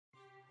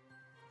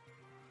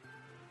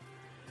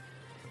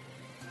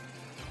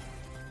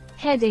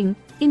Heading: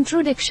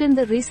 Introduction.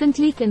 The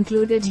recently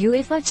concluded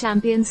UEFA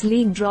Champions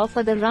League draw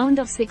for the round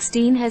of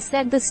 16 has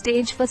set the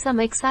stage for some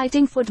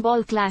exciting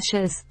football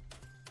clashes.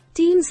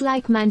 Teams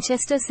like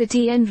Manchester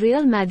City and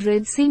Real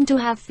Madrid seem to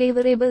have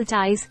favorable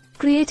ties,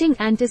 creating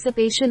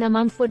anticipation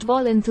among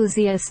football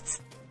enthusiasts.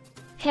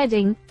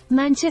 Heading: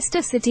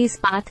 Manchester City's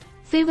path.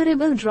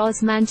 Favorable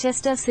draws.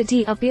 Manchester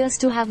City appears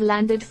to have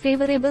landed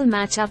favorable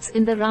matchups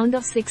in the round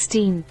of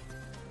 16.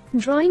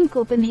 Drawing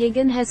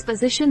Copenhagen has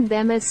positioned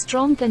them as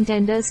strong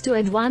contenders to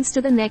advance to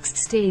the next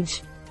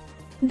stage.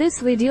 This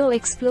video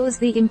explores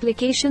the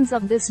implications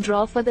of this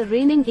draw for the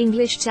reigning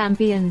English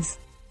champions.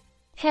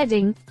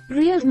 Heading: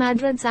 Real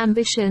Madrid's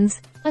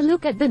ambitions. A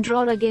look at the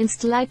draw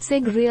against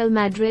Leipzig. Real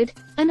Madrid,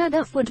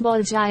 another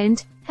football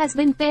giant, has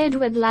been paired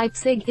with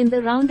Leipzig in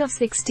the round of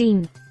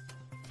 16.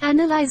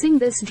 Analyzing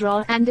this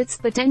draw and its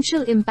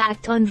potential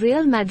impact on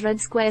Real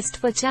Madrid's quest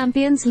for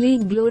Champions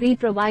League glory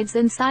provides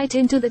insight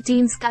into the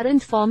team's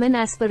current form and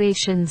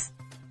aspirations.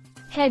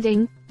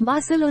 Heading: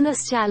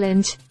 Barcelona's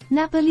challenge.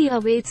 Napoli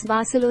awaits.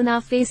 Barcelona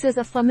faces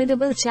a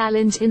formidable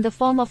challenge in the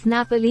form of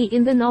Napoli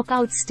in the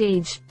knockout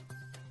stage.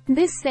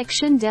 This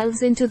section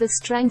delves into the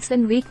strengths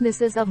and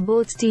weaknesses of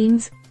both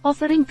teams,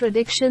 offering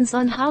predictions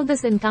on how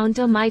this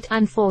encounter might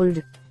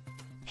unfold.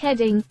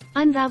 Heading: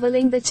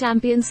 Unraveling the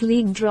Champions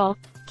League draw.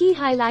 Key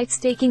highlights.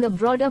 Taking a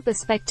broader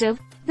perspective,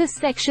 this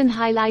section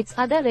highlights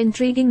other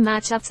intriguing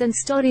matchups and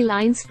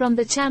storylines from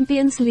the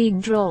Champions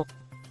League draw.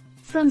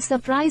 From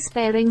surprise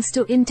pairings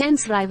to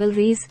intense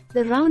rivalries,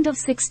 the round of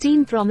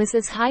 16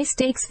 promises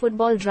high-stakes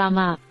football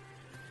drama.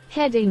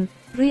 Heading: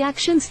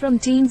 Reactions from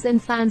teams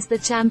and fans. The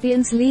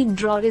Champions League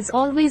draw is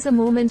always a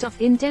moment of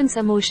intense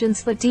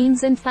emotions for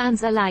teams and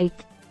fans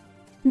alike.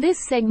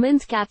 This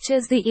segment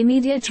captures the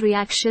immediate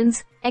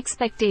reactions,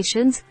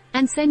 expectations,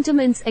 and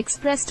sentiments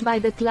expressed by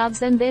the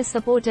clubs and their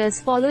supporters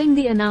following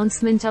the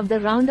announcement of the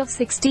round of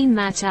 16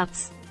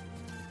 matchups.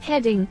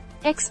 Heading: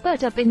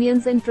 Expert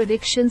opinions and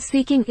predictions.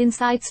 Seeking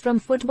insights from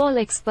football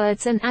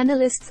experts and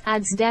analysts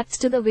adds depth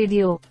to the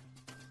video.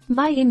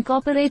 By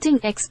incorporating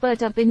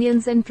expert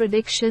opinions and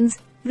predictions,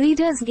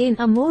 readers gain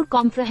a more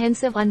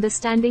comprehensive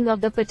understanding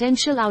of the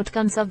potential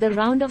outcomes of the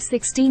round of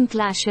 16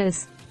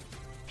 clashes.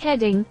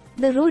 Heading: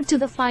 The road to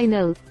the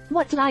final.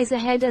 What lies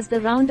ahead as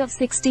the round of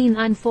 16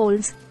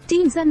 unfolds?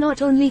 Teams are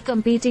not only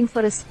competing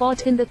for a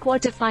spot in the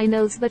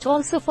quarterfinals but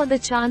also for the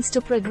chance to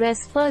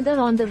progress further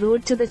on the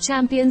road to the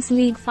Champions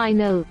League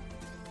final.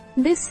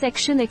 This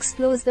section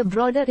explores the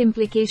broader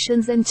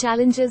implications and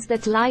challenges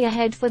that lie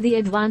ahead for the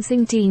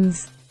advancing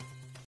teams.